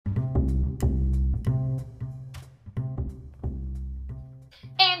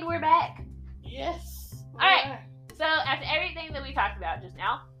back. Yes. Alright. So, after everything that we talked about just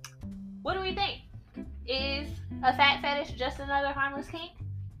now, what do we think? Is a fat fetish just another harmless kink?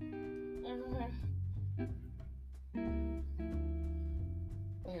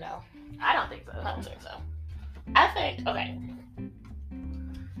 No. I don't think so. I don't think so. I think, okay.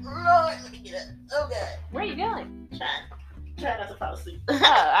 Lord, let me get it. Okay. Where are you going? Try not to fall asleep. Oh,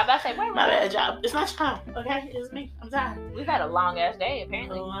 I'm about to say, where My bad job. It's not your time, okay? It's me. I'm tired. We've had a long ass day,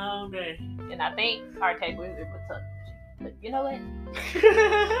 apparently. A long day. And I think our takeaway was what's up. But you know what?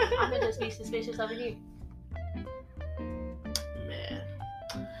 I'm gonna just be suspicious over here. Man.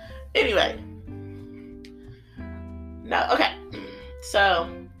 Anyway. No, okay. So,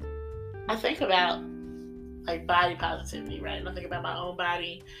 I think about like body positivity, right? And I think about my own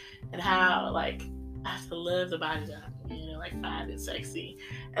body and how like I have to love the body that I'm in, like find it sexy.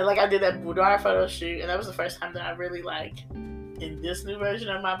 And like I did that boudoir photo shoot, and that was the first time that I really like in this new version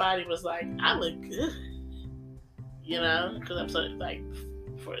of my body was like I look good, you know, because I'm so like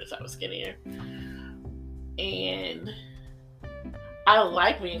before this I was skinnier, and I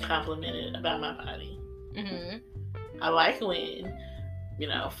like being complimented about my body. Mm-hmm. I like when, you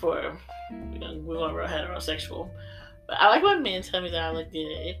know, we're going real heterosexual, but I like when men tell me that I look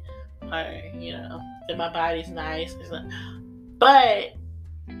good, or, you know, that my body's nice. But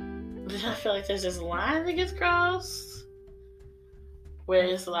then I feel like there's this line that gets crossed where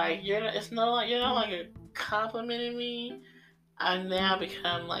it's like you're no longer complimenting me. I now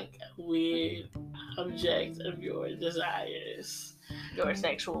become like a weird object of your desires. Your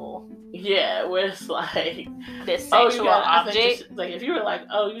sexual. Yeah, where it's like this sexual object. Like if you were like,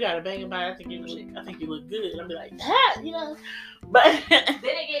 oh, you got a banging body, I think you look good. I'd be like, that, you know. But then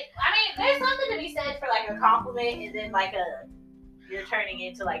there's something to be said for like a compliment, and then like you're turning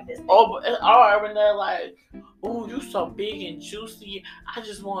into like this thing. Or when they're like, oh, you so big and juicy, I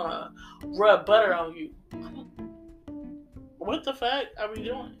just wanna rub butter on you. What the fuck are we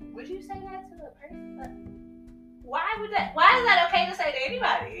doing? Would you say that to a person? Why is that okay to say to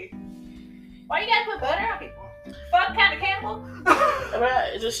anybody? Why you gotta put butter on people? Fuck kind of cannibal?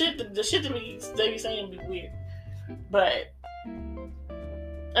 Right, the shit that they be saying be weird. But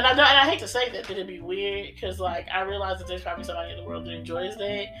and I hate to say that it'd be weird because like I realize that there's probably somebody in the world that enjoys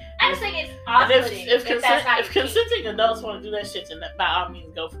that. I just think it's off-putting. If consenting adults want to do that shit, then by all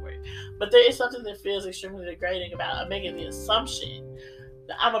means go for it. But there is something that feels extremely degrading about making the assumption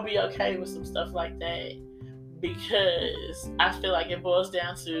that I'm gonna be okay with some stuff like that because I feel like it boils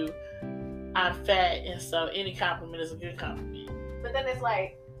down to I'm fat, and so any compliment is a good compliment. But then it's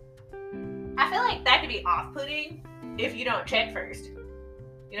like I feel like that could be off-putting if you don't check first.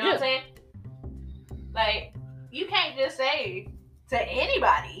 You know what I'm saying? Like, you can't just say to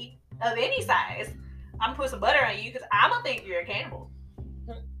anybody of any size, I'm gonna put some butter on you because I'm gonna think you're a cannibal.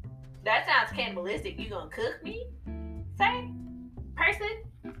 That sounds cannibalistic. You gonna cook me? Say, person,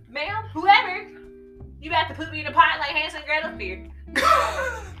 ma'am, whoever, you about to put me in a pot like Hansel and Gretel fear.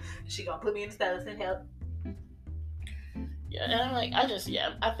 She gonna put me in the stove and help. Yeah, and I'm like, I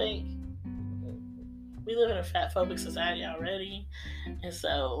think we live in a fat-phobic society already, and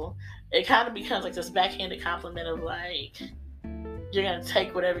so it kind of becomes like this backhanded compliment of like, you're gonna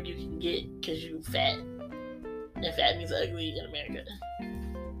take whatever you can get because you fat, and fat means ugly in America.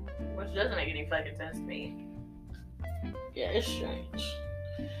 Which doesn't make any fucking sense to me. Yeah, it's strange.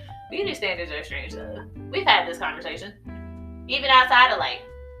 Beauty standards are strange though. We've had this conversation. Even outside of like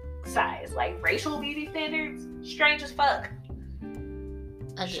size, like racial beauty standards, strange as fuck.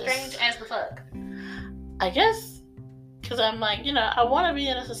 Strange as the fuck. I guess because I'm like, you know, I want to be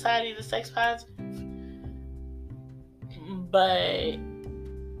in a society that's sex positive, but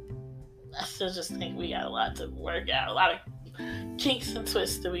I still just think we got a lot to work out, a lot of kinks and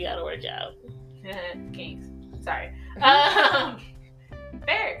twists that we got to work out. Kinks. Sorry.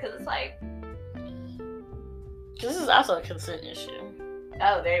 Fair, because it's like, because this is also a consent issue.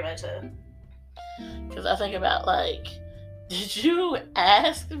 Oh, very much so. Because I think about like, did you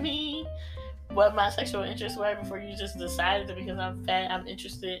ask me what my sexual interests were before you just decided that because I'm fat, I'm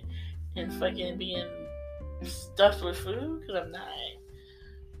interested in fucking being stuffed with food? Because I'm not.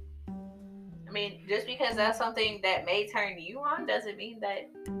 I mean, just because that's something that may turn you on doesn't mean that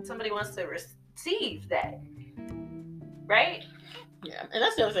somebody wants to receive that. Right? Yeah, and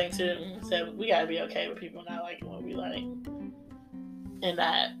that's the other thing too. So we gotta be okay with people not liking what we like. And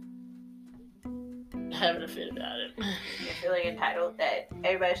not having a fit about it. You're feeling entitled that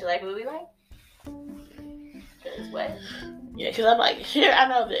everybody should like what we like? Because what? Yeah, because I'm like, here, I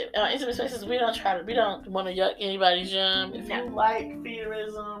know that intimate spaces, we don't want to yuck anybody's yum. If you like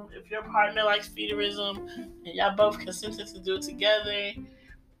feederism, if your partner likes feederism, and y'all both consented to do it together,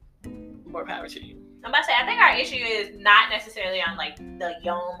 more power to you. I'm about to say, I think our issue is not necessarily on like the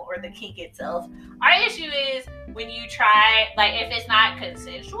yum or the kink itself. Our issue is when you try, like, if it's not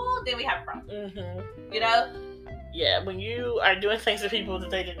consensual, then we have a problem. Mm-hmm. You know? Yeah, when you are doing things to people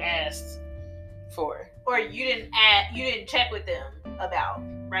that they didn't ask for, or you didn't check with them about,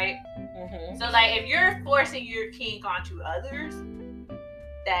 right? Mm-hmm. So like, if you're forcing your kink onto others,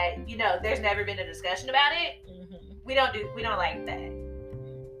 that there's never been a discussion about it. Mm-hmm. We don't like that.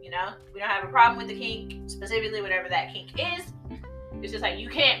 We don't have a problem with the kink, specifically whatever that kink is. It's just like, you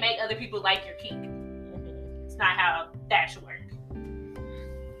can't make other people like your kink. Mm-hmm. It's not how that should work.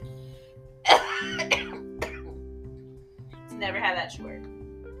 It's never how that should work.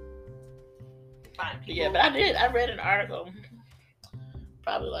 Fine, people. Yeah, but I read an article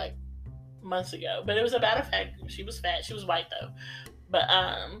probably like months ago, but it was about a fact. She was fat. She was white though, but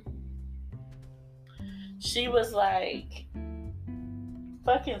she was like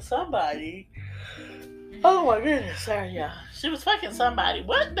fucking somebody. Oh my goodness, sorry y'all. She was fucking somebody.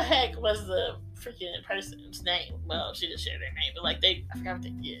 What the heck was the freaking person's name? Well, she didn't share their name, but like I forgot what they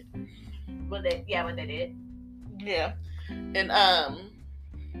did. What they did. Yeah. And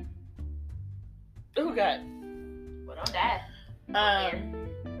who got? Well, don't die.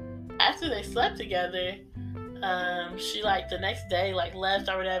 After they slept together, she like the next day like left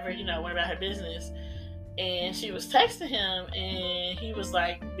or whatever, went about her business. And she was texting him, and he was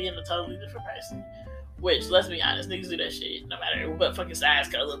like being a totally different person. Which, let's be honest, niggas do that shit no matter what fucking size,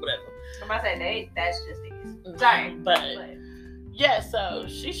 color, whatever. I'm about to say that's just niggas. Sorry, but yeah. So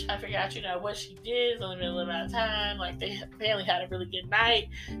she's trying to figure out, what she did. It's only been a little amount of time. Like they apparently had a really good night.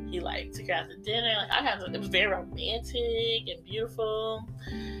 He like took her out to dinner. Like it was very romantic and beautiful.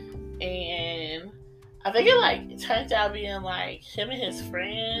 And I think it turned out being like him and his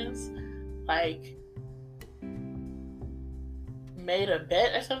friends like made a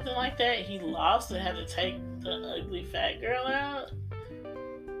bet or something like that, and he lost and had to take the ugly fat girl out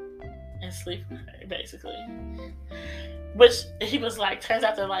and sleep with her, basically. Which he was like, turns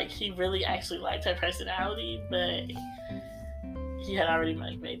out that like he really actually liked her personality, but he had already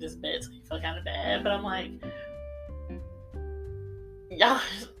like made this bet, so he felt kind of bad. But I'm like, y'all,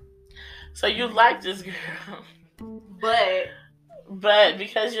 so you like this girl, but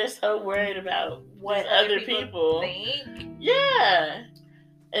because you're so worried about what other people think. Yeah.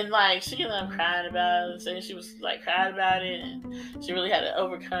 And like she ended up crying about it, saying she was like crying about it, and she really had to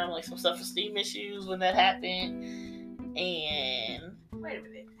overcome like some self-esteem issues when that happened. And wait a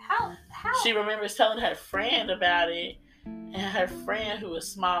minute. How she remembers telling her friend about it, and her friend, who was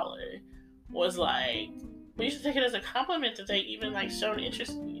smaller, was like, well, you should take it as a compliment that they even like showed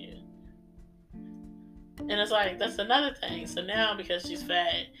interest in you. And it's like, that's another thing. So now, because she's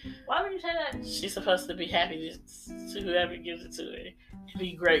fat, why would you say that? She's supposed to be happy to whoever gives it to her and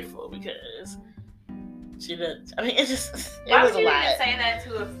be grateful, because she does. I mean, it was a lot. Why would you even say that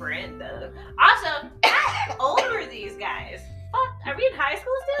to a friend, though? Also, how old were these guys? Fuck, are we in high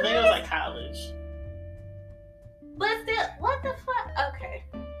school still? I think it was like college. But still, what the fuck? Okay.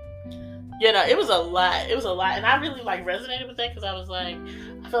 It was a lot. It was a lot. And I really like resonated with that, because I was like,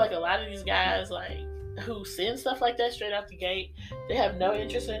 I feel like a lot of these guys, like, who send stuff like that straight out the gate, they have no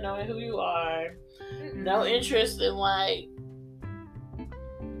interest in knowing who you are, no interest in like,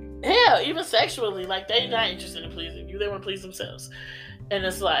 hell, even sexually, like they're not interested in pleasing you, they want to please themselves. And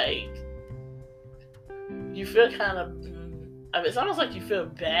it's like, you feel kind of, it's almost like you feel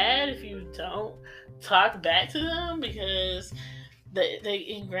bad if you don't talk back to them, because they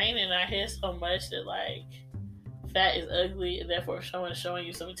ingrain in our head so much that like, fat is ugly, and therefore if someone is showing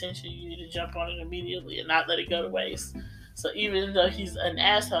you some attention, you need to jump on it immediately and not let it go to waste. So even though he's an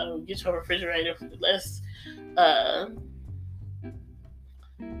asshole, get your refrigerator, let's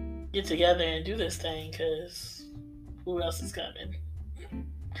get together and do this thing, because who else is coming?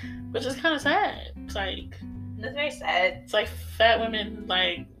 Which is kind of sad. It's like, that's very sad. It's like fat women,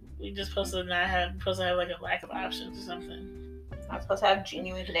 like, we just supposed to have like a lack of options or something. Not supposed to have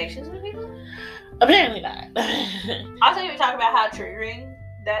genuine connections with people? Apparently not. Also, you talk about how triggering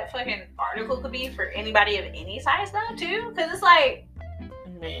that fucking article could be for anybody of any size, though, too. Because it's like,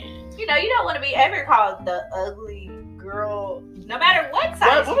 man, you don't want to be ever called the ugly girl, no matter what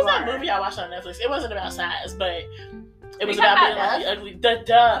size. What was that movie I watched on Netflix? It wasn't about size, but it was about being like the ugly. The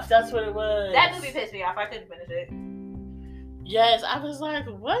Duff, that's what it was. That movie pissed me off. I couldn't finish it. Yes, I was like,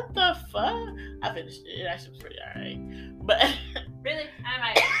 what the fuck? I finished it. It actually was pretty alright. But really?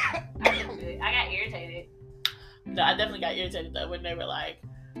 I couldn't do it. I got irritated. No, I definitely got irritated though when they were like,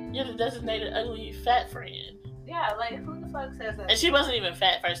 you're the designated ugly fat friend. Yeah, like who the fuck says that? And she wasn't even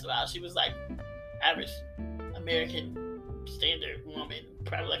fat, first of all. She was like average American standard woman,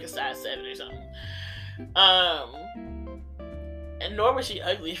 probably like a size 7 or something. And nor was she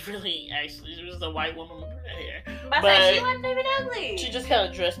ugly, really. Actually, she was a white woman with brunette hair. But she wasn't even ugly. She just kind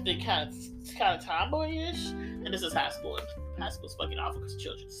of dressed it kind of tomboyish. And this is high school. High school's fucking awful because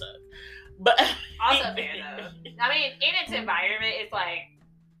children suck. But also fair though. I mean, in its environment, it's like,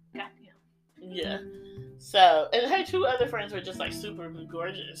 goddamn. Yeah. So, and her 2 other friends were just like super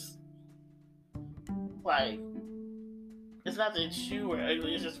gorgeous. Like, it's not that you were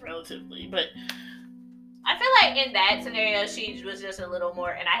ugly, it's just relatively. But I feel like in that scenario, she was just a little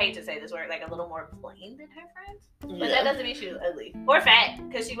more, and I hate to say this word, like a little more plain than her friends. But that doesn't mean she was ugly or fat,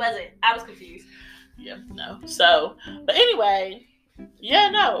 because she wasn't. I was confused. Yeah, no. So, but anyway,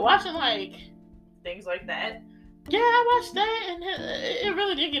 yeah, no, watching like things like that. Yeah, I watched that, and it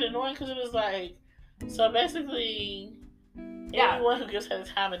really did get annoying because it was like, so basically, anyone who gives her the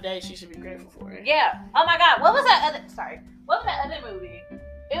time of day, she should be grateful for it. Yeah. Oh my God, what was that other? Sorry, what was that other movie?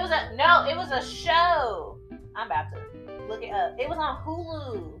 It was a show. I'm about to look it up. It was on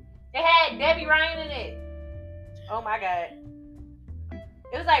Hulu. It had Debbie Ryan in it. Oh my God.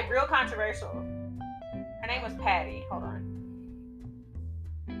 It was like real controversial. Her name was Patty. Hold on.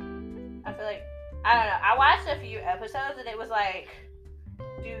 I feel like, I don't know. I watched a few episodes and it was like,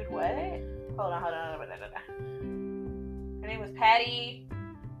 dude, what? Hold on. Her name was Patty.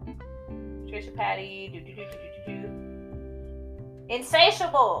 Trisha Patty.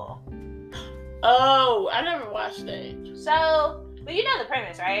 Insatiable. Oh, I never watched that. So, but you know the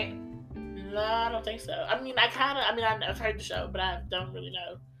premise, right? No, I don't think so. I mean, I've heard the show, but I don't really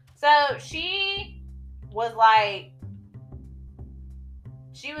know. So, she was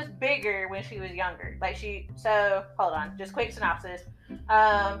bigger when she was younger. Hold on, just quick synopsis.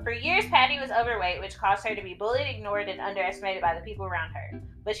 For years, Patty was overweight, which caused her to be bullied, ignored, and underestimated by the people around her.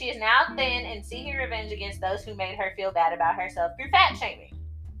 But she is now thin and seeking revenge against those who made her feel bad about herself through fat shaming.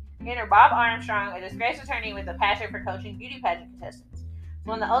 Enter Bob Armstrong, a disgraced attorney with a passion for coaching beauty pageant contestants.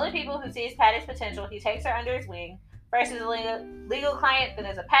 One of the only people who sees Patty's potential, he takes her under his wing. First as a legal client, then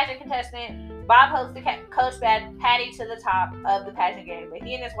as a pageant contestant, Bob hopes to coach Patty to the top of the pageant game, but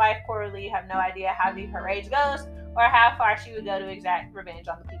he and his wife, Coralie, have no idea how deep her rage goes or how far she would go to exact revenge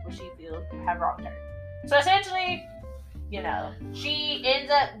on the people she feels have wronged her. So essentially, she ends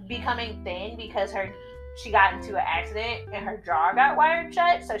up becoming thin because she got into an accident and her jaw got wired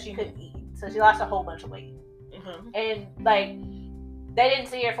shut, so she couldn't eat. So she lost a whole bunch of weight. Mm-hmm. And they didn't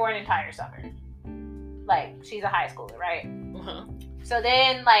see her for an entire summer. She's a high schooler, right? Mm-hmm. So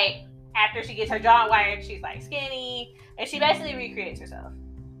then, after she gets her jaw wired, she's skinny, and she basically recreates herself.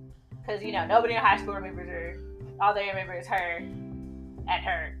 Because nobody in high school remembers her. All they remember is her at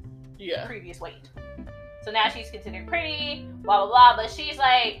her previous weight. So now she's considered pretty, blah blah blah. But she's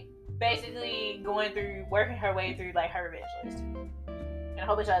basically working her way through her revenge list, and a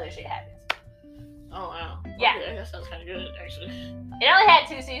whole bunch of other shit happens. Oh wow! Yeah, okay, that sounds kind of good actually. It only had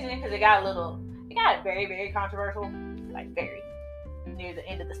 2 seasons because it got very very controversial, very near the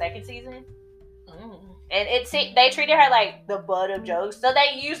end of the 2nd season. Mm. And they treated her like the butt of jokes, so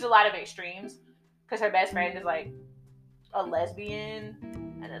they used a lot of extremes because her best friend is a lesbian,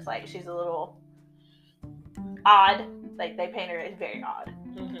 and it's she's a little odd. They paint her as very odd,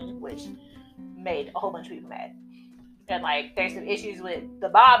 mm-hmm. which made a whole bunch of people mad. And there's some issues with the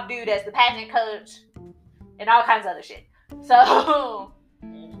Bob dude as the pageant coach, and all kinds of other shit. So,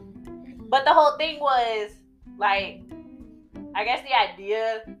 but the whole thing was I guess the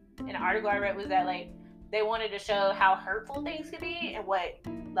idea in an article I read was that they wanted to show how hurtful things could be and what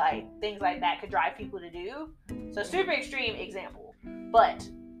things like that could drive people to do. So super extreme example, but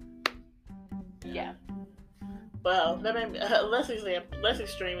yeah. Well, that made me, less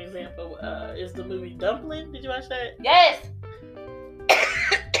extreme example is the movie Dumpling. Did you watch that? Yes.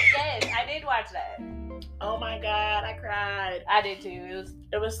 Yes, I did watch that. Oh my God, I cried. I did too.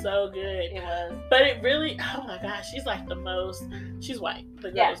 It was so good. It was. But it really, oh my gosh, she's she's white.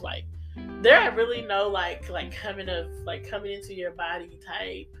 The girl is white. There are really no coming into your body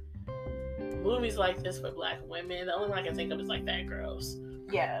type movies like this for Black women. The only one I can think of is Fat Girls.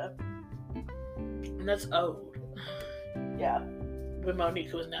 Yeah. And that's old. Yeah. But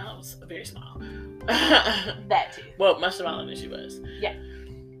Monique was now very small. That too. Well, much smaller than she was. Yeah.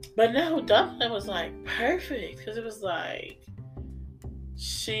 But no, Dumpling was perfect because it was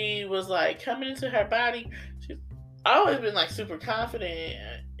she was coming into her body. She's always been super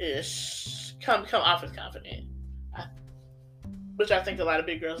confident-ish. Come off as confident, which I think a lot of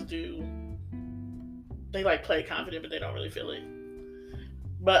big girls do. They play confident, but they don't really feel it.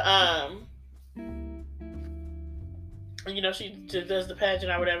 But she does the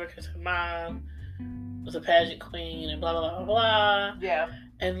pageant or whatever because her mom was a pageant queen and blah, blah, blah, blah. Yeah.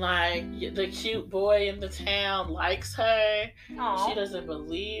 And, like, the cute boy in the town likes her. Aww. She doesn't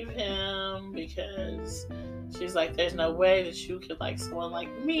believe him because she's like, there's no way that you could like someone like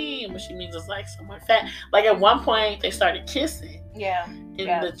me. And what she means is like someone fat. Like, at one point, they started kissing. Yeah. In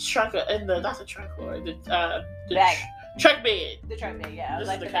the trunk, not the trunk floor, the back. Truck bed. The truck bed, yeah. This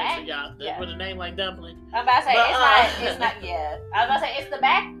like is the back. Y'all. Yeah. With a name like Dumpling. I'm about to say, it's not, yeah. I was about to say, it's the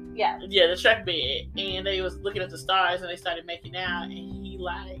back, yeah. Yeah, the truck bed. And they was looking at the stars and they started making out. And he,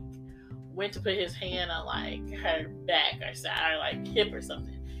 like, went to put his hand on, like, her back or side, or, like, hip or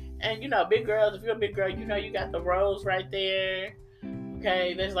something. And, you know, big girls, if you're a big girl, you know you got the rows right there.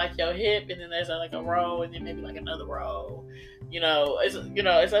 Okay, there's, like, your hip, and then there's, like, a row, and then maybe, like, another row.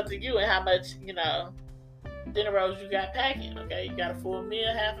 It's up to you and how much, dinner rolls you got packing. Okay, you got a full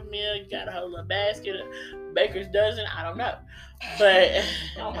meal, half a meal, you got a whole little basket, a baker's dozen, I don't know. But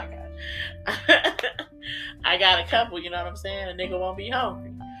oh my gosh. I got a couple, you know what I'm saying? A nigga won't be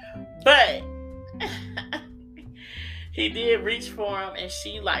hungry. But he did reach for him and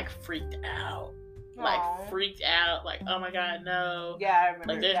she like freaked out. Like freaked out, like, oh my god, no. Yeah, I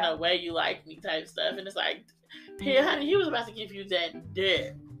remember. Like, there's no way you like me type stuff. And it's like, here, honey, he was about to give you that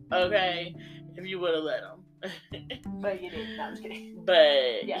dick, okay? If you would have let him. But you didn't. No, I'm just kidding.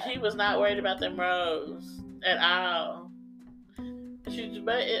 But he was not worried about them rows at all.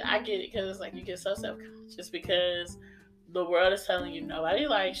 I get it, because it's like you get so self-conscious because the world is telling you nobody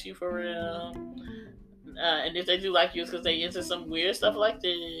likes you for real. And if they do like you, it's because they into some weird stuff like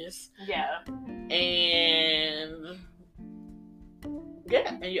this. Yeah. And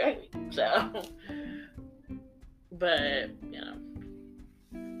and you're ugly. So, but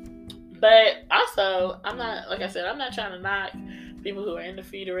but also, I'm not, like I said, I'm not trying to knock people who are into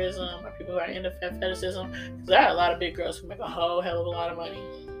feederism or people who are into fetishism, because there are a lot of big girls who make a whole hell of a lot of money.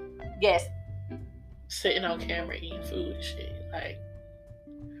 Yes. Sitting on camera eating food and shit. Like,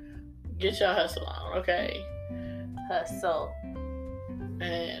 get your hustle on, okay? Hustle.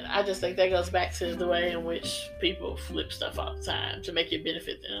 And I just think that goes back to the way in which people flip stuff all the time to make it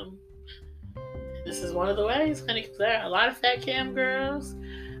benefit them. This is one of the ways, honey, because there are a lot of fat cam girls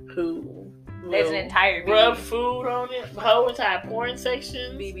who there's an entire rub food on it, whole entire porn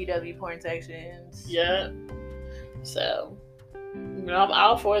sections, BBW porn sections. Yep. So, I'm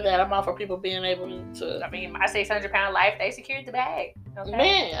all for that. I'm all for people being able to. I mean, my 600-pound life, they secured the bag. Okay?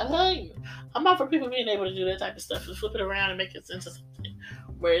 Man, I tell you, I'm all for people being able to do that type of stuff and flip it around and make it into something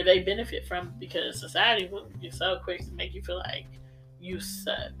where they benefit from, because society will be so quick to make you feel like you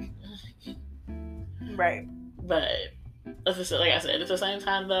suck. Right. But like I said, at the same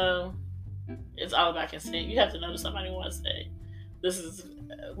time though, it's all about consent. You have to know that somebody wants that. This is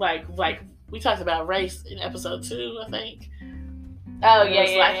like we talked about race in episode 2, I think. Oh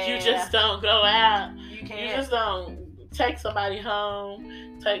yeah, you just don't go out. You can't. You just don't take somebody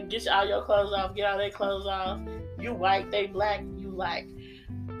home. Get all your clothes off. Get all their clothes off. You white, they black. You like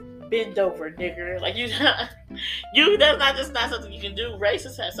bend over, nigger. Like you that's not something you can do.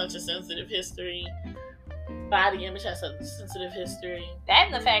 Races has such a sensitive history. Body image has a sensitive history. That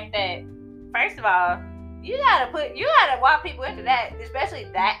and the fact that, first of all, you gotta walk people into that, especially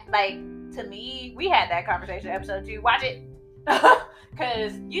that, like, to me, we had that conversation in episode 2. Watch it.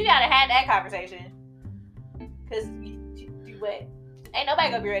 Cause you gotta have that conversation. Cause you what? Ain't nobody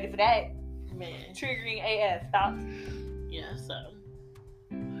gonna be ready for that. Man. Triggering AF thoughts. Yeah, so.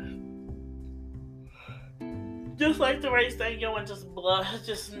 Just like the race thing, you want just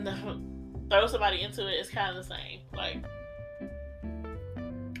throw somebody into it. It's kind of the same. Like,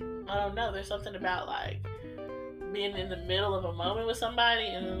 I don't know. There's something about like being in the middle of a moment with somebody,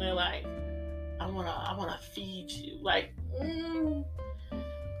 and then they're like, "I wanna feed you." Like,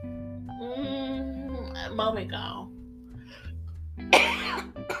 moment gone.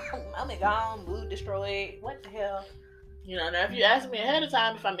 Moment gone. Mood destroyed. What the hell? Now if you ask me ahead of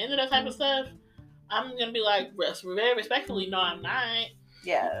time if I'm into that type of stuff, I'm gonna be like, very respectfully, no, I'm not.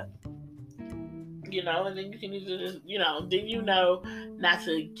 Yeah. And then you can either just, then not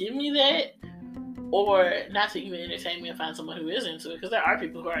to give me that, or not to even entertain me and find someone who is into it, because there are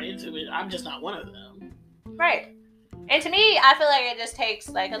people who are into it. I'm just not one of them. Right. And to me, I feel like it just takes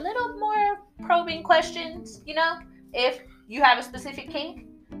like a little more probing questions, if you have a specific kink,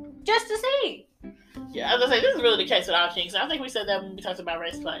 just to see. Yeah, as I say, this is really the case with all kinks. I think we said that when we talked about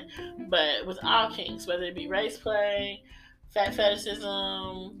race play, but with all kinks, whether it be race play, fat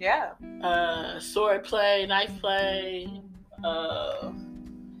fetishism, sword play, knife play,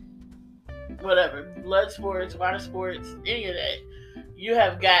 whatever, blood sports, water sports, any of that, you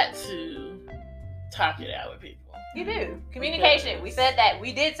have got to talk it out with people. You do. Communication. We said that.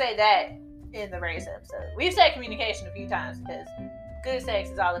 We did say that. in the race episode. We've said communication a few times because good sex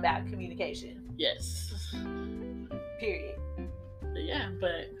is all about communication. Yes. Period. But yeah,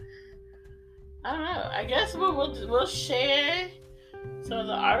 but I don't know. I guess we'll share some of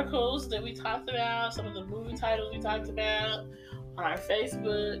the articles that we talked about, some of the movie titles we talked about on our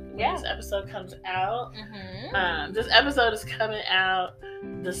Facebook when this episode comes out. Mm-hmm. This episode is coming out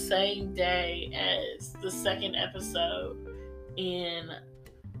the same day as the second episode in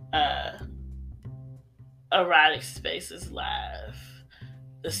Erotic Spaces Live,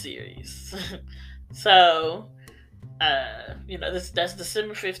 the series. So, that's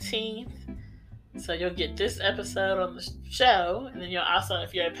December 15th. So you'll get this episode on the show, and then you'll also,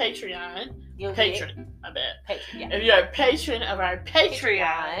 if you're a Patreon, if you're a patron of our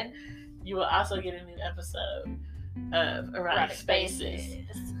Patreon, you will also get a new episode of Erotic Spaces.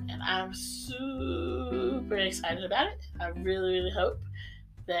 And I'm super excited about it. I really, really hope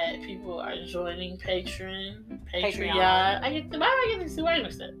that people are joining Patreon. Why am I getting these two words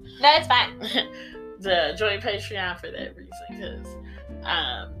mixed up? No, it's fine. To join Patreon for that reason, because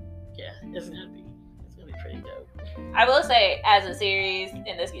it's gonna be pretty dope. I will say, as a series,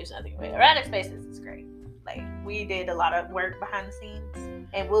 and this gives nothing away, Erotic Spaces is great. Like, we did a lot of work behind the scenes,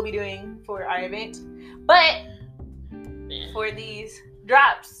 and we'll be doing for our event. But for these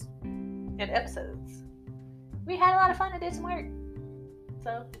drops and episodes, we had a lot of fun and did some work.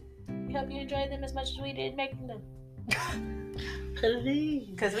 So we hope you enjoyed them as much as we did making them. Please.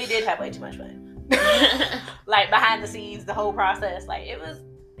 Because we did have way too much fun. Like, behind the scenes, the whole process, like, it was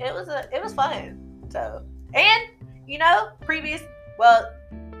fun. So, and you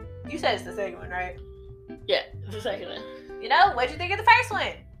said it's the second one, right? Yeah, the second one. What'd you think of the first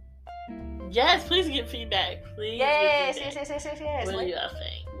one? Yes, please give feedback. Please. Yes. What do y'all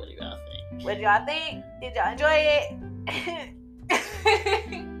think? What did y'all think? Did y'all enjoy it?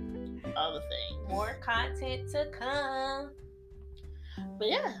 All the things. More content to come. But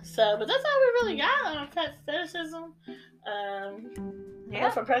that's all we really got on fetishism.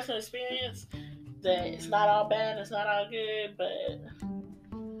 From personal experience, that it's not all bad, it's not all good, but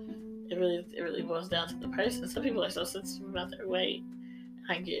it really boils down to the person. Some people are so sensitive about their weight.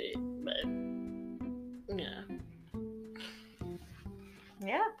 I get it, but yeah.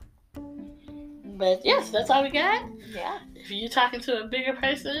 But yes, that's all we got. Yeah. If you're talking to a bigger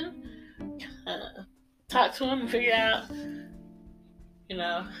person, talk to them and figure out,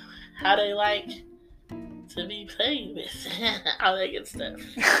 how they like to be played with. All that good stuff.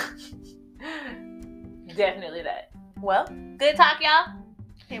 Definitely that. Well, good talk, y'all.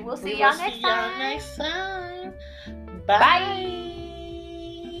 And we'll see y'all next time. Bye. Bye.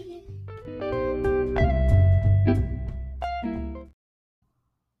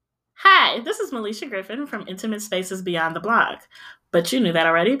 Hi, this is Melisha Griffin from Intimate Spaces Beyond the Blog. But you knew that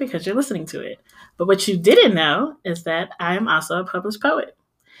already because you're listening to it. But what you didn't know is that I am also a published poet.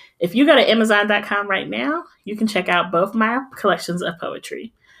 If you go to Amazon.com right now, you can check out both my collections of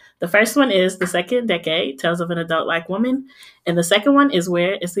poetry. The first one is The Second Decade, Tales of an Adult-like Woman. And the second one is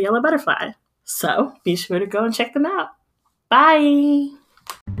Where is the Yellow Butterfly? So be sure to go and check them out. Bye!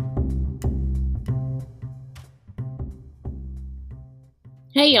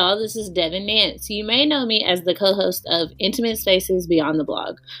 Hey y'all, this is Devin Nance. You may know me as the co-host of Intimate Spaces Beyond the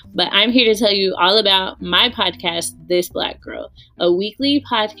Blog, but I'm here to tell you all about my podcast, This Black Girl, a weekly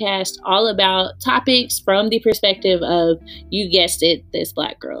podcast all about topics from the perspective of, you guessed it, this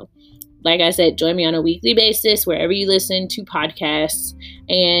Black girl. Like I said, join me on a weekly basis wherever you listen to podcasts,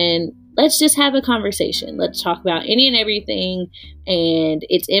 and let's just have a conversation. Let's talk about any and everything and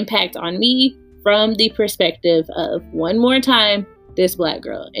its impact on me from the perspective of, one more time, this Black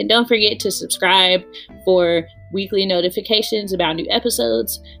girl. And don't forget to subscribe for weekly notifications about new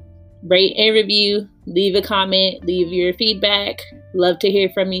episodes. Rate and review, leave a comment, leave your feedback. Love to hear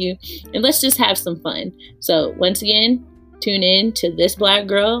from you. And let's just have some fun. So once again, tune in to This Black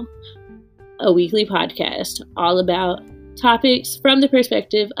Girl, a weekly podcast all about topics from the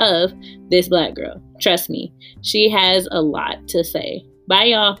perspective of this Black girl. Trust me, she has a lot to say. Bye,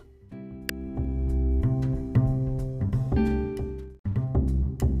 y'all.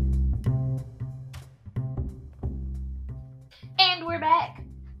 And we're back.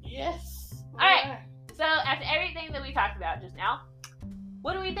 Yes. Alright, so after everything that we talked about just now,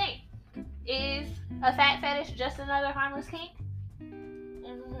 what do we think? Is a fat fetish just another harmless kink?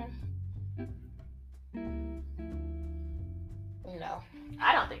 No.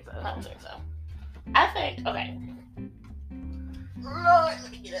 I don't think so. I don't think so. I think, okay. Lord,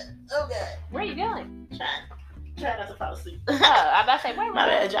 let me get up. Okay. Where are you going? Try not to fall asleep. Oh, I'm about to say, where My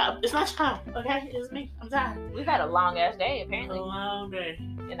were bad you? job. It's not your job, okay? It's me. I'm tired. We've had a long ass day, apparently. A long day.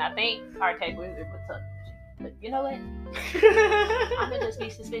 And I think our takeaway was what's up. But you know what? I'm gonna just be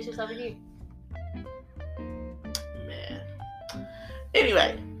suspicious over here. Man.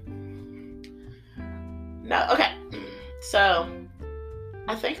 Anyway. No, okay. So,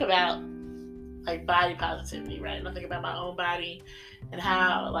 I think about, like, body positivity, right? And I think about my own body and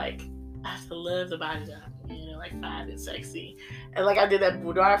how, like, I have to love the body that I'm in and, like, find it sexy. And, like, I did that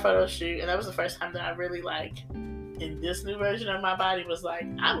boudoir photo shoot, and that was the first time that I really, like, in this new version of my body was like,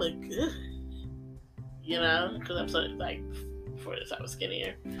 I look good. You know? Because I'm so, like, before this I was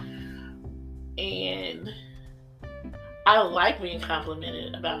skinnier. And I like being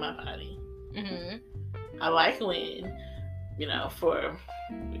complimented about my body. Mm-hmm. I like when, you know, we're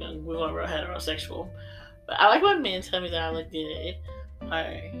going real heterosexual, but I like when men tell me that I look good,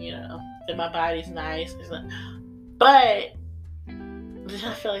 or, you know, that my body's nice. But then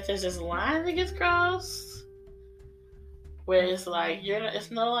I feel like there's this line that gets crossed where it's like you're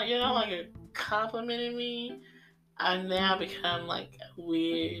no longer complimenting me. I now become like a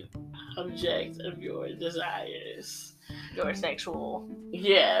weird object of your desires. Your sexual.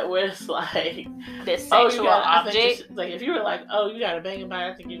 Yeah, where it's like this sexual object. Like if you were like, oh, you got a banging body,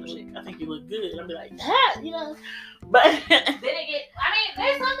 I think you look good. I'd be like, that, you know. But then it get. I mean,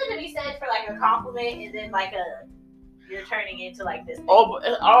 there's something to be said for like a compliment, and then like you're turning into like this thing. Or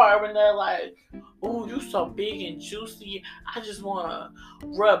when they're like, oh, you so big and juicy, I just want to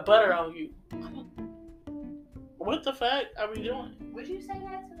rub butter on you. What the fuck are we doing? Would you say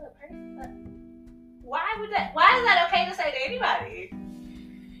that to a person? Why is that okay to say to anybody?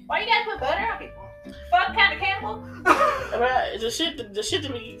 Why you gotta put butter on people? Fuck kind of cannibal. Right, the shit that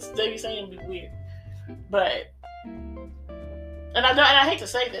they be saying be weird. But and I hate to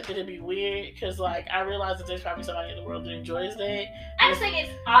say that it'd be weird because like I realize that there's probably somebody in the world that enjoys that. I just think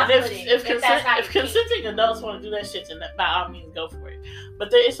it's off-putting. If consenting adults want to do that shit, then by all means go for it.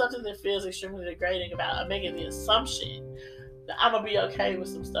 But there is something that feels extremely degrading about making the assumption that I'm gonna be okay with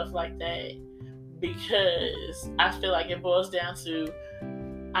some stuff like that because I feel like it boils down to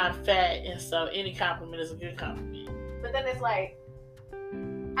I'm fat, and so any compliment is a good compliment. But then it's like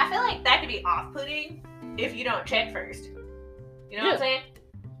I feel like that could be off-putting if you don't check first. You know what I'm saying?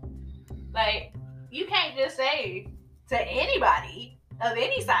 Like, you can't just say to anybody of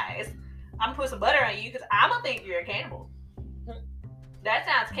any size, I'm gonna put some butter on you because I'm gonna think you're a cannibal. That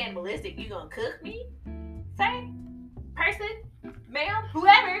sounds cannibalistic. You gonna cook me? Say, person, ma'am,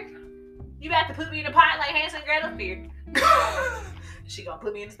 whoever, you about to put me in a pot like Hansel and Gretel fear. She gonna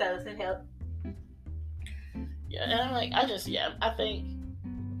put me in the stove and help. Yeah, and I'm like, I think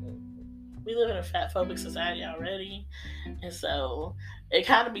we live in a fat phobic society already, and so it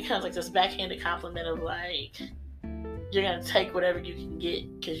kind of becomes like this backhanded compliment of like you're gonna take whatever you can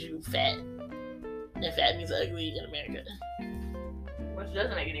get because you fat, and fat means ugly in America, which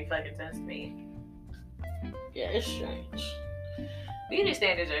doesn't make any fucking sense to me. Yeah, it's strange. Beauty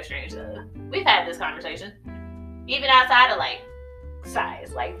standards are strange though. We've had this conversation, even outside of like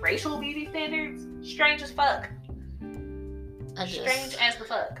size, like racial beauty standards, strange as fuck. Strange as the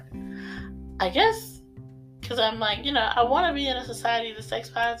fuck. I guess, because I'm like, you know, I want to be in a society that's sex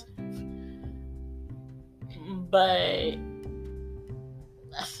positive, but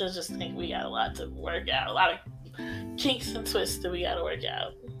I still just think we got a lot to work out, a lot of kinks and twists that we got to work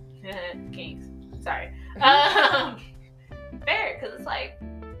out. Kinks. Sorry. Fair, because it's like...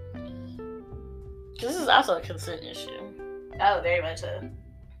 Because this is also a consent issue. Oh, very much so.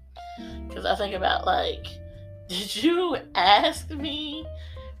 Because I think about, like, did you ask me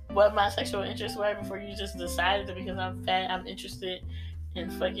what my sexual interests were before you just decided that because I'm fat, I'm interested in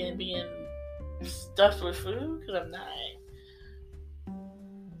fucking being stuffed with food? Because I'm not.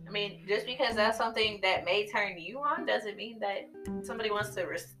 I mean, just because that's something that may turn you on doesn't mean that somebody wants to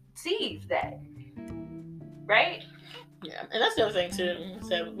receive that. Right? Yeah, and that's the other thing, too.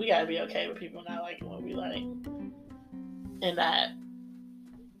 So we gotta be okay with people not liking what we like. And not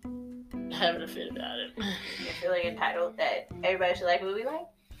having a fit about it. You're feeling entitled that everybody should like what we like?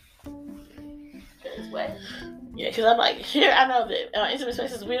 Because what? Yeah, because I'm like, here, I know that intimate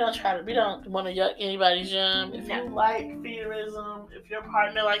spaces, we don't want to yuck anybody's yum. If you like feederism, if your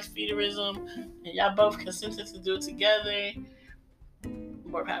partner likes feederism, and y'all both consented to do it together,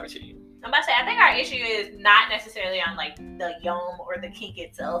 more power to you. I'm about to say, I think our issue is not necessarily on like the yum or the kink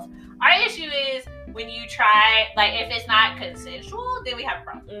itself. Our issue is when you try, like if it's not consensual, then we have a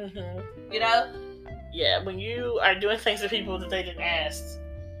problem. Mm-hmm. You know? Yeah, when you are doing things to people that they didn't ask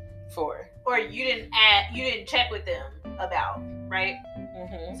for, or you didn't check with them about, right?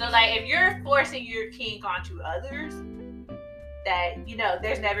 Mm-hmm. So like if you're forcing your kink onto others, that you know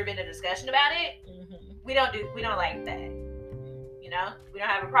there's never been a discussion about it, mm-hmm. we don't like that. You We don't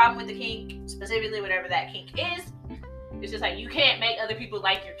have a problem with the kink, specifically whatever that kink is. It's just like you can't make other people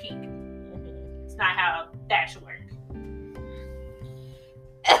like your kink. It's not how that should work.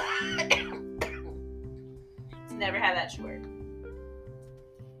 It's never how that should work.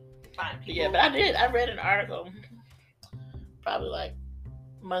 Fine, people. Yeah, but I read an article probably like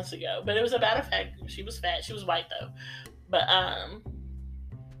months ago, but it was about a fact. She was fat. She was white though, but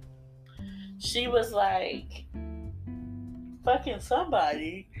she was like fucking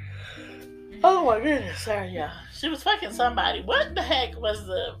somebody. Oh my goodness, sorry, y'all. She was fucking somebody. What the heck was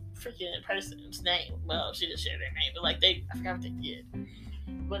the freaking person's name? Well, she didn't share their name, but like I forgot what they did.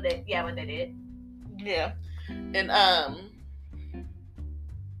 What they did. Yeah, and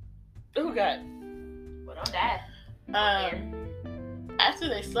who got? Well, don't die. After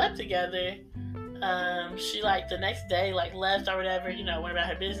they slept together, she like the next day like left or whatever, went about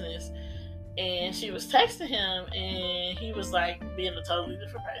her business, and she was texting him, and he was like being a totally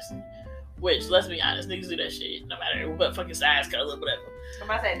different person. Which, let's be honest, niggas do that shit no matter what fucking size, color, whatever. I'm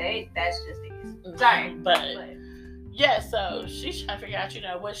about to say that's just niggas. Sorry, but yeah, so she's trying to figure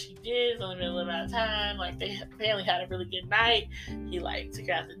out, what she did. It's only been a little amount of time. Like, they apparently had a really good night. He, like, took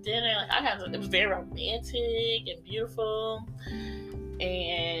her out to dinner. Like, it was very romantic and beautiful.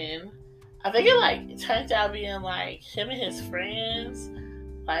 And I think it turned out being, like, him and his friends,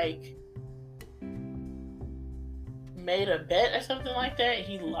 like, made a bet or something like that. And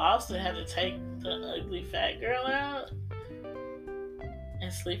he lost and had to take the ugly fat girl out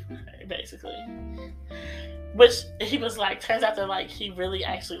and sleep with her, basically. Which he was like, turns out that like he really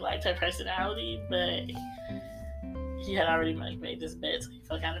actually liked her personality, but he had already like made this bet, so he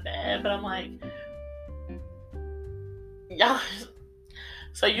felt kind of bad. But I'm like, y'all,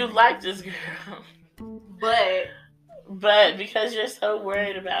 so you like this girl, but because you're so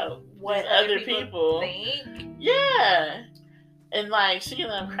worried about what other people think, yeah. And like she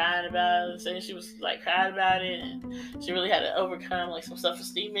ended up crying about it, saying she was like crying about it, and she really had to overcome like some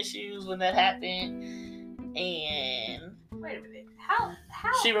self-esteem issues when that happened. And wait a minute, how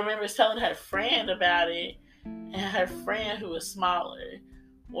she remembers telling her friend about it, and her friend, who was smaller,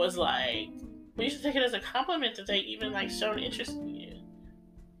 was like, "We should take it as a compliment that they even like showed interest in you."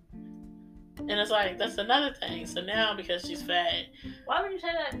 And it's like, that's another thing. So now, because she's fat, why would you say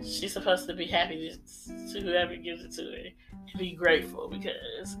that? She's supposed to be happy to whoever gives it to her and be grateful,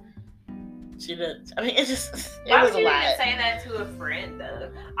 because she doesn't. I mean, it Why was would a you lot. even say that to a friend,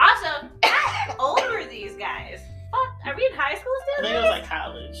 though? Also, how old were these guys? Fuck, are we in high school I still? think it was like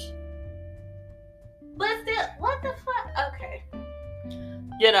college. But still, what the fuck? Okay.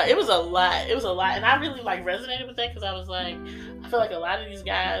 It was a lot. It was a lot, and I really like resonated with that, because I was like, I feel like a lot of these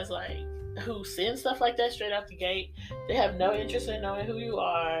guys like who send stuff like that straight out the gate, they have no interest in knowing who you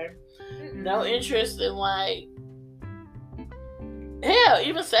are, no interest in like, hell,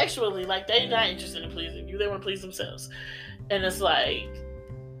 even sexually, like they're not interested in pleasing you. They want to please themselves, and it's like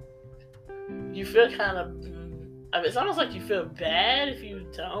you feel kind of. I mean, it's almost like you feel bad if you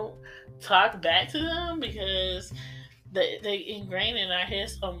don't talk back to them, because they ingrain in our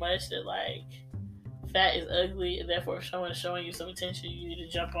heads so much that like fat is ugly, and therefore if someone is showing you some attention, you need to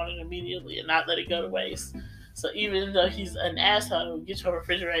jump on it immediately and not let it go to waste. So even though he's an asshole, get your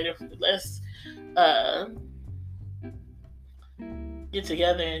refrigerator. Let's get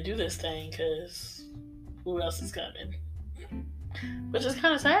together and do this thing, because who else is coming? Which is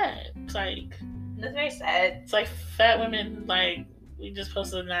kind of sad. It's like, that's very sad. It's like fat women, like, we just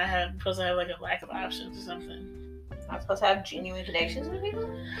supposed to have like a lack of options or something. Not supposed to have genuine connections with people?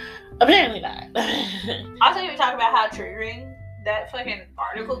 Apparently not. Also, you talk about how triggering that fucking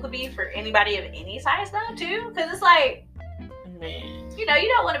article could be for anybody of any size, though, too. Because it's like, man, you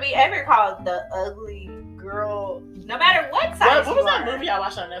don't want to be ever called the ugly girl, no matter what size. What was that movie I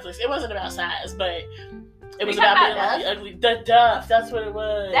watched on Netflix? It wasn't about size, but it was about being like the ugly. The Duff, that's what it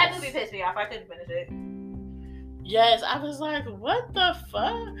was. That movie pissed me off. I couldn't finish it. Yes, I was like, what the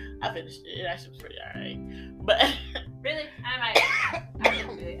fuck? I finished it. It actually was pretty alright. But really? I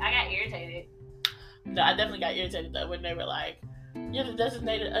couldn't do it. I got irritated. No, I definitely got irritated though when they were like, you're the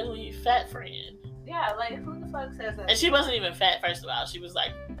designated ugly fat friend. Yeah, like who the fuck says that? And she wasn't even fat, first of all. She was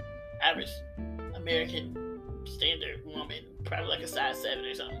like average American standard woman, probably like a size 7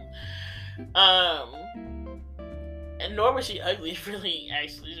 or something. And nor was she ugly, really,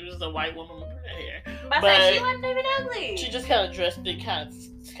 actually. She was a white woman with red hair. But she wasn't even ugly. She just kind of dressed it kind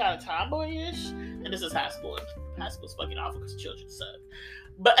of tomboyish. And this is high school. High school's fucking awful because children suck.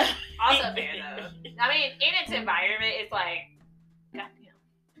 But also fair, though. I mean, in its environment, it's like, goddamn.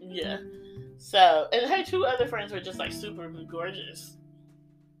 Yeah. So, and her 2 other friends were just like super gorgeous.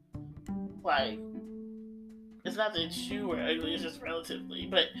 Like, It's not that you were ugly, it's just relatively.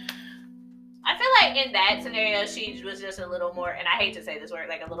 But I feel like in that scenario, she was just a little more, and I hate to say this word,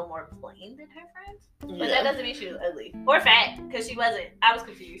 like a little more plain than her friends. But that doesn't mean she was ugly or fat, because she wasn't. I was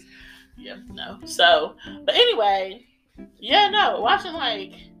confused. Yeah, no. So, but anyway, yeah, no, watching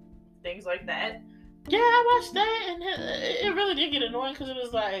like things like that. Yeah, I watched that, and it really did get annoying because it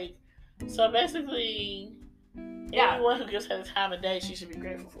was like, so basically, anyone who gives her the time of day, she should be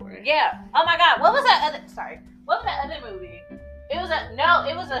grateful for it. Yeah. Oh my God, what was that other? Sorry, what was that other movie? It was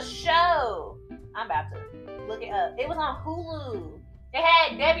a show. I'm about to look it up. It was on Hulu. It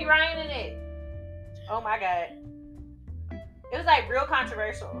had Debbie Ryan in it. Oh my God. It was like real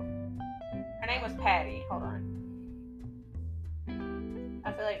controversial. Her name was Patty. Hold on.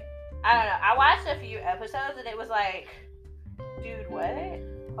 I feel like, I don't know. I watched a few episodes and it was like, dude, what?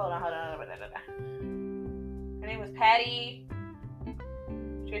 Hold on. Her name was Patty.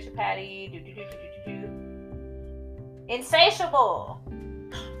 Trisha Patty. Insatiable.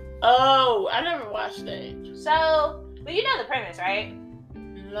 Oh, I never watched that. So, but you know the premise, right?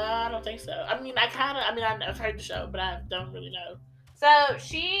 No, I don't think so. I mean, I've heard the show, but I don't really know. So,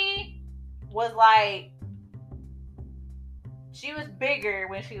 she was bigger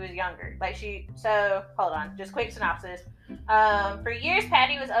when she was younger. Hold on, just quick synopsis. For years,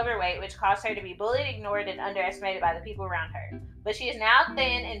 Patty was overweight, which caused her to be bullied, ignored, and underestimated by the people around her. But she is now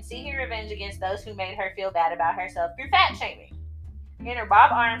thin and seeking revenge against those who made her feel bad about herself through fat shaming. Enter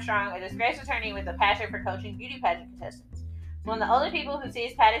Bob Armstrong, a disgraced attorney with a passion for coaching beauty pageant contestants. One of the only people who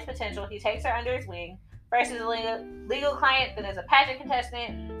sees Patty's potential, he takes her under his wing. First as a legal client, then as a pageant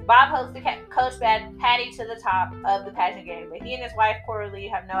contestant, Bob hopes to coach Patty to the top of the pageant game, but he and his wife, Coralie,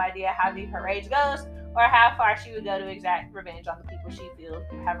 have no idea how deep her rage goes or how far she would go to exact revenge on the people she feels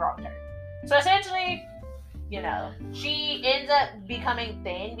have wronged her. So essentially, she ends up becoming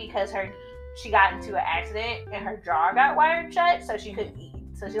thin because she got into an accident and her jaw got wired shut, so she couldn't eat.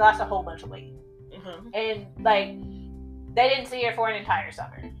 So she lost a whole bunch of weight. Mm-hmm. And they didn't see her for an entire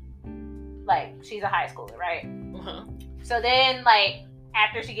summer. She's a high schooler, right? Mm-hmm. So then,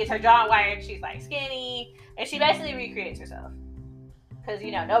 after she gets her jaw wired, she's skinny, and she basically recreates herself. Because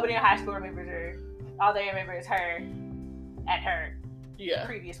nobody in high school remembers her. All they remember is her at her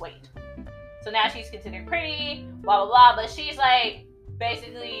previous weight. So now she's considered pretty, blah blah blah. But she's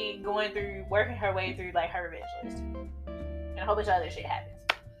basically working her way through her revenge list, and a whole bunch of other shit happens.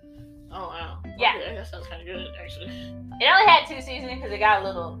 Oh wow. Yeah, okay, that sounds kind of good actually. It only had 2 seasons because it got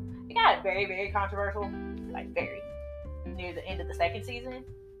very, very controversial, very near the end of the 2nd season.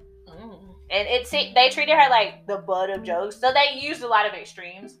 Mm. And they treated her like the butt of jokes. So they used a lot of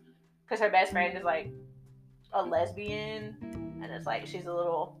extremes because her best friend is a lesbian, and it's she's a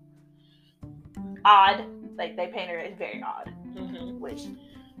little odd. They paint her as very odd, mm-hmm. which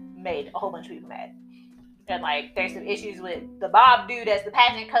made a whole bunch of people mad. And there's some issues with the Bob dude as the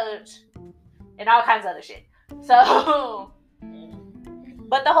pageant coach, and all kinds of other shit. So.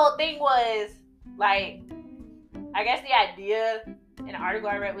 But the whole thing was, I guess the idea in an article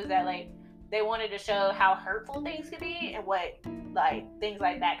I read was that, they wanted to show how hurtful things could be and what, things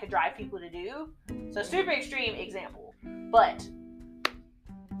like that could drive people to do. So, super extreme example. But,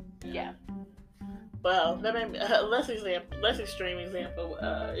 yeah. Well, that made me, less extreme example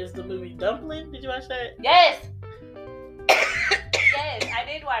is the movie Dumpling. Did you watch that? Yes! Yes, I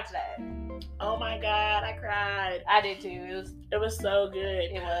did watch that. Oh my God, I cried. I did too. It was so good.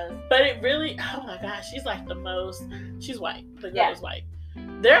 It was. But it really, oh my gosh, she's she's white. The girl is white.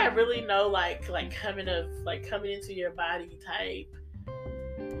 There are really no coming into your body type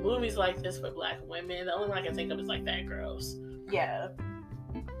movies like this for Black women. The only one I can think of is Fat Girls. Yeah.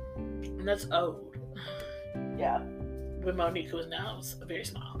 And that's old. Yeah. But Monique was now very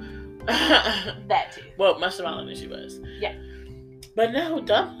small. That too. Well, much smaller than she was. Yeah. But no,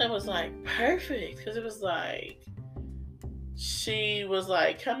 Dumpling was perfect because it was she was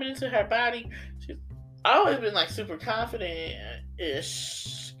coming into her body. She's always been super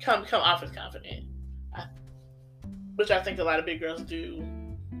confident-ish. Come off as confident, which I think a lot of big girls do.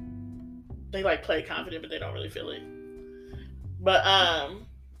 They play confident, but they don't really feel it. But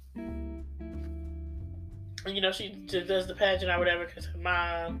she does the pageant or whatever because her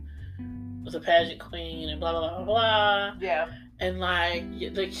mom was a pageant queen and blah blah blah blah. Yeah. And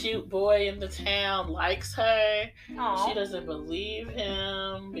the cute boy in the town likes her. Aww. She doesn't believe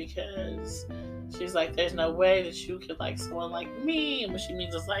him because she's there's no way that you could someone like me. And what she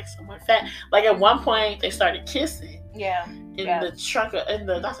means is someone fat. At one point they started kissing. Yeah. The trunk,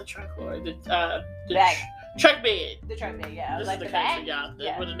 not the trunk or the back. Truck bed. The truck bed, yeah. This is the country, y'all.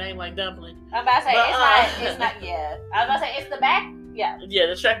 Yeah. With a name like Dumpling. I'm about to say it's not. Yeah. I was about to say it's the back Yeah. Yeah,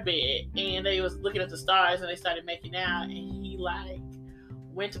 the truck bed. And they was looking at the stars and they started making out. And he, like,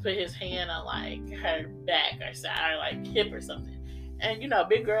 went to put his hand on, like, her back or side, or, like, hip or something. And, you know,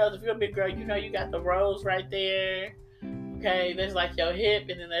 big girls, if you're a big girl, you know you got the rolls right there. Okay, there's, like, your hip,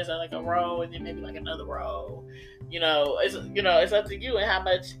 and then there's, like, a roll, and then maybe, like, another roll. It's up to you and how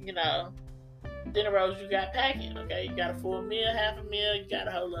much, dinner rolls you got packing. Okay, you got a full meal, half a meal, you got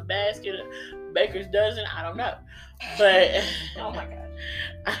a whole little basket, a baker's dozen, I don't know. But oh my gosh.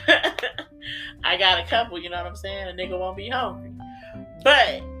 I got a couple, you know what I'm saying? A nigga won't be hungry.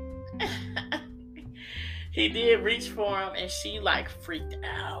 But he did reach for him, and she, like, freaked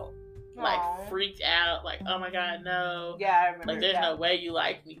out. Like, Aww. freaked out. Like, oh my God, no. Yeah, I remember. Like, there's no way you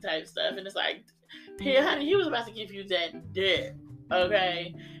like me type stuff. And it's like, here, honey, he was about to give you that dick,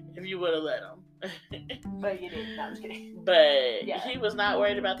 okay? If you would have let him. But you didn't. No, I'm just kidding. But yeah. he was not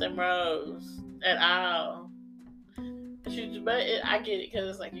worried about them rows at all. I get it, because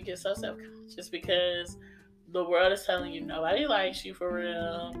it's like you get so self-conscious because the world is telling you nobody likes you for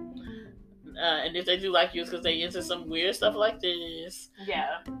real. And if they do like you, it's because they into some weird stuff like this.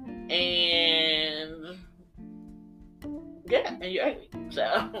 Yeah. And and you're ugly.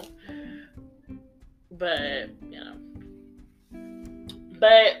 So, but,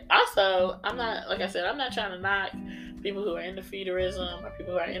 But also, I'm not, like I said, I'm not trying to knock people who are into feederism or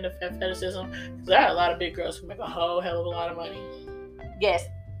people who are into fetishism. Because there are a lot of big girls who make a whole hell of a lot of money. Yes.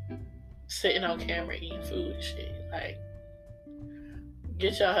 Sitting on camera eating food and shit. Like,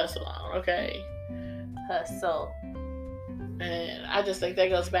 get your hustle on, okay? Hustle. And I just think that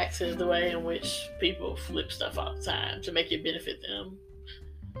goes back to the way in which people flip stuff all the time to make it benefit them.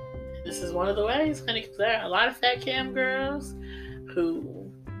 This is one of the ways, honey, because there are a lot of fat cam girls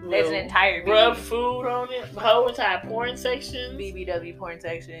who there's an entire rub food on it, whole entire porn sections. BBW porn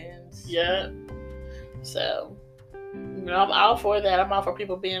sections. Yep. So, I'm all for that. I'm all for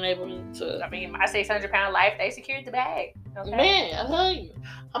people being able to. I mean, my 600-pound life, they secured the bag. Okay? Man, I tell you,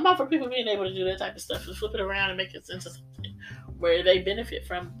 I'm all for people being able to do that type of stuff and flip it around and make it into something where they benefit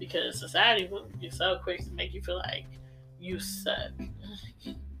from it, because society will be so quick to make you feel like you suck.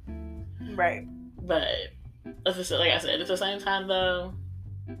 Right. But, like I said, at the same time, though,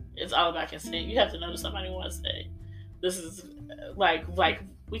 it's all about consent. You have to know that somebody wants that. This is like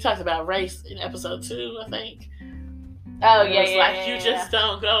we talked about race in episode 2, I think. Oh, yeah, you just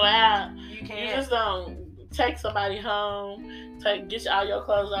don't go out. You can't. You just don't take somebody home, get all your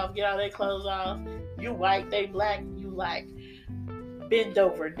clothes off, get all their clothes off. You white, they black, you like bend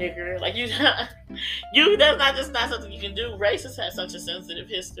over, nigger. Like that's not something you can do. Races has such a sensitive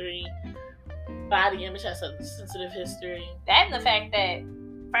history. Body image has such a sensitive history. That and the fact that,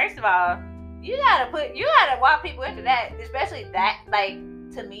 first of all, you gotta walk people into that, especially that, like,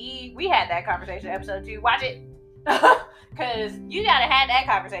 to me, we had that conversation in episode 2. Watch it. Cause you gotta have that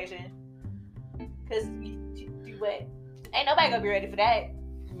conversation. Cause you what? Ain't nobody gonna be ready for that.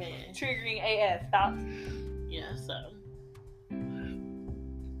 Man. Triggering AF thoughts. Yeah, so.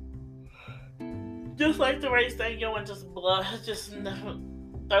 Just like the race thing, you don't want to just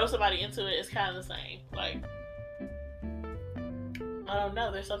throw somebody into it. It's kind of the same. Like, I don't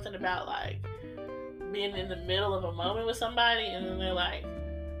know. There's something about, like, being in the middle of a moment with somebody, and then they're like,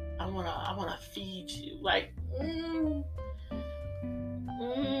 I wanna feed you. Like,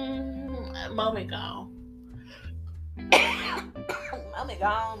 moment gone. Moment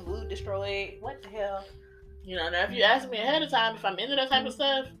gone, mood destroyed. What the hell? Now if you ask me ahead of time if I'm into that type of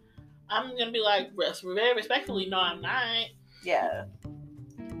stuff, I'm gonna be like, very respectfully, no, I'm not. Yeah.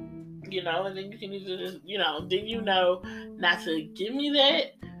 And then you can either just, then not to give me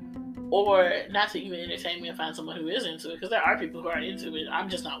that, or not to even entertain me and find someone who is into it, because there are people who are into it. I'm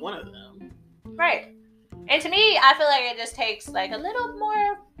just not one of them. Right. And to me, I feel like it just takes, like, a little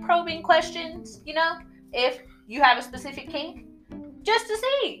more probing questions, if you have a specific kink, just to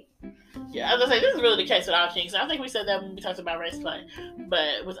see. Yeah, as I say, this is really the case with all kinks. I think we said that when we talked about race play.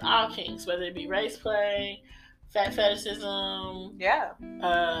 But with all kinks, whether it be race play, fat fetishism,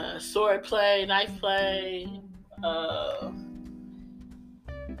 sword play, knife play,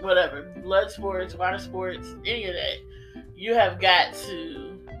 whatever, blood sports, water sports, any of that, you have got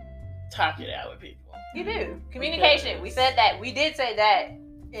to talk it out with people. You do. Communication. We said that. We did say that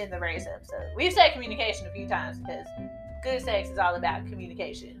in the race episode. We've said communication a few times because good sex is all about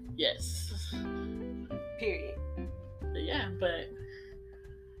communication. Yes. Period. But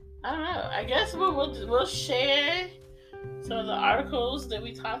I don't know. I guess we'll share some of the articles that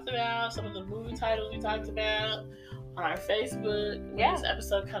we talked about, some of the movie titles we talked about on our Facebook when this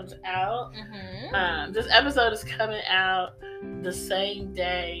episode comes out. Mm-hmm. This episode is coming out the same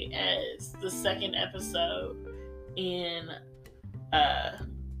day as the second episode in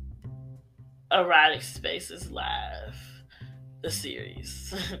Erotic Spaces Live, the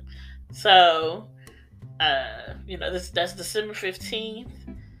series. So, that's December 15th.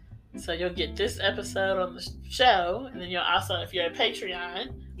 So you'll get this episode on the show, and then you'll also, if you're a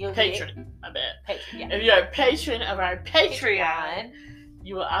Patreon, if you're a patron of our Patreon,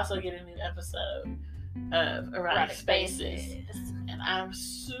 you will also get a new episode of Erotic Spaces. And I'm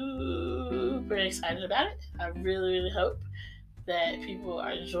super excited about it. I really, really hope that people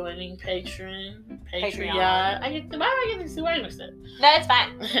are joining Patreon. Why do I get these two words mixed up? No, it's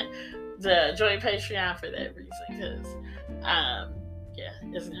fine. To join Patreon for that reason, because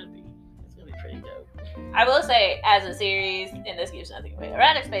it's gonna be pretty dope. I will say, as a series, and this gives nothing away,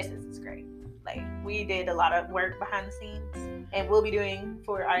 Erotic Spaces is great. Like, we did a lot of work behind the scenes, and we'll be doing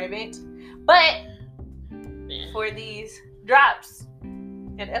for our event. But for these drops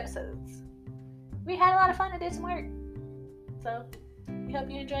and episodes, we had a lot of fun and did some work. So we hope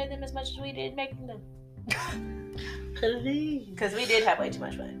you enjoyed them as much as we did making them. Please, because we did have way too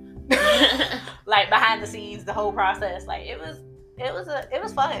much fun. Like, behind the scenes, the whole process, like, it was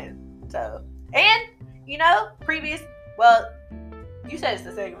fun. So, and you said it's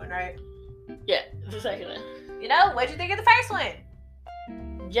the second one, right? Yeah, the second one. What'd you think of the first one?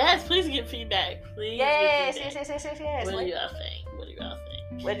 Yes, please give feedback. Please. Yes. What do y'all think?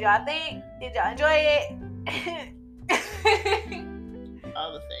 What do y'all think? Did y'all enjoy it?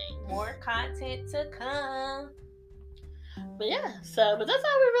 All the things. More content to come. But that's all we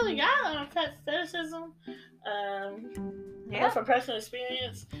really got on fetishism. From personal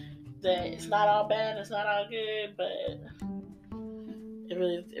experience, that it's not all bad, it's not all good, but it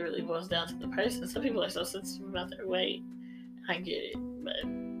really boils down to the person. Some people are so sensitive about their weight. I get it, but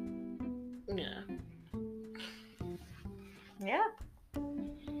yeah.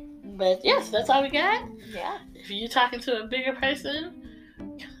 But yes, that's all we got. Yeah. If you're talking to a bigger person,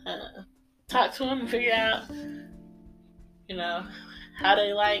 talk to them and figure out, how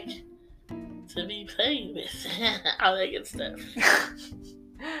they like to be played with. All that good stuff.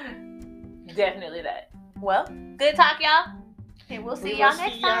 Definitely that. Well, good talk, y'all. And we'll see y'all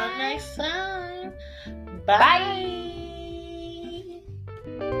next time. Bye.